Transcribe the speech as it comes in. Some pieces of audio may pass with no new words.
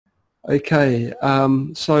Okay,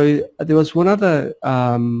 so there was one other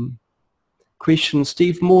question.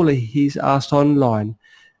 Steve Morley, he's asked online,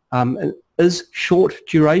 is short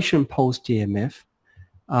duration pulsed EMF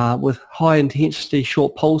with high intensity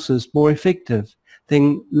short pulses more effective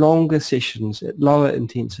than longer sessions at lower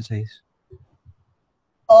intensities?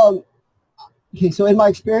 Okay, so in my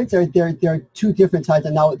experience, there are two different types.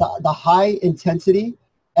 And now the high intensity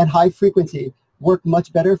and high frequency work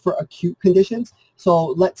much better for acute conditions. So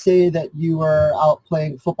let's say that you were out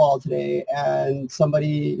playing football today and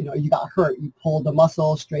somebody, you got hurt, you pulled the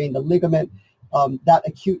muscle, strained the ligament. That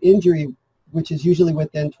acute injury, which is usually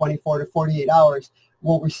within 24 to 48 hours,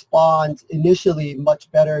 will respond initially much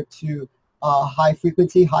better to high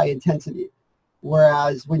frequency, high intensity.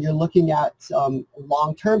 Whereas when you're looking at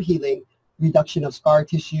long-term healing, reduction of scar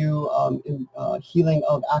tissue, healing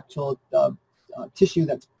of actual tissue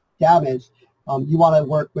that's damaged, you want to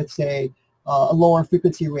work with, say, a lower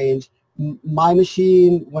frequency range. My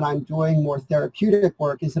machine, when I'm doing more therapeutic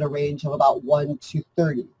work, is in a range of about 1 to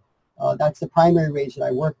 30. That's the primary range that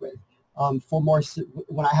I work with.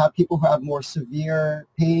 When I have people who have more severe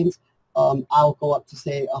pains, I'll go up to,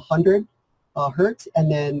 say, 100 hertz.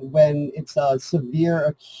 And then when it's a severe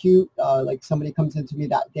acute, like somebody comes into me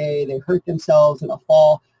that day, they hurt themselves in a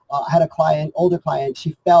fall. I had a client, older client,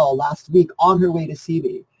 she fell last week on her way to see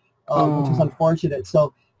me, which was unfortunate.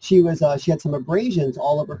 So she had some abrasions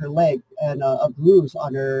all over her leg and a bruise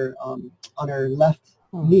on her left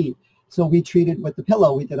knee. So we treated with the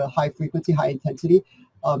pillow. We did a high frequency, high intensity.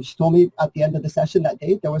 She told me at the end of the session that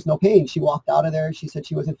day, there was no pain. She walked out of there. She said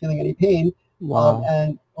she wasn't feeling any pain. Wow.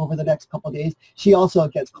 And over the next couple of days, she also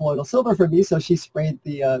gets colloidal silver from me. So she sprayed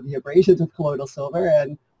the abrasions with colloidal silver.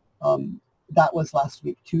 And that was last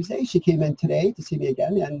week, Tuesday. She came in today to see me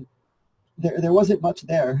again. And there wasn't much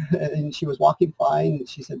there. And she was walking fine.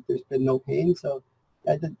 She said there's been no pain. So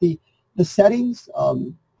the settings,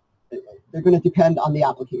 they're going to depend on the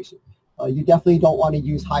application. You definitely don't want to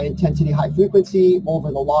use high intensity, high frequency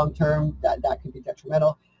over the long term. That could be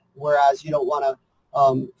detrimental. Whereas you don't want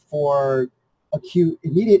to, for acute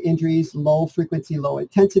immediate injuries, low frequency, low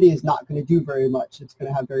intensity is not going to do very much. It's going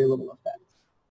to have very little effect.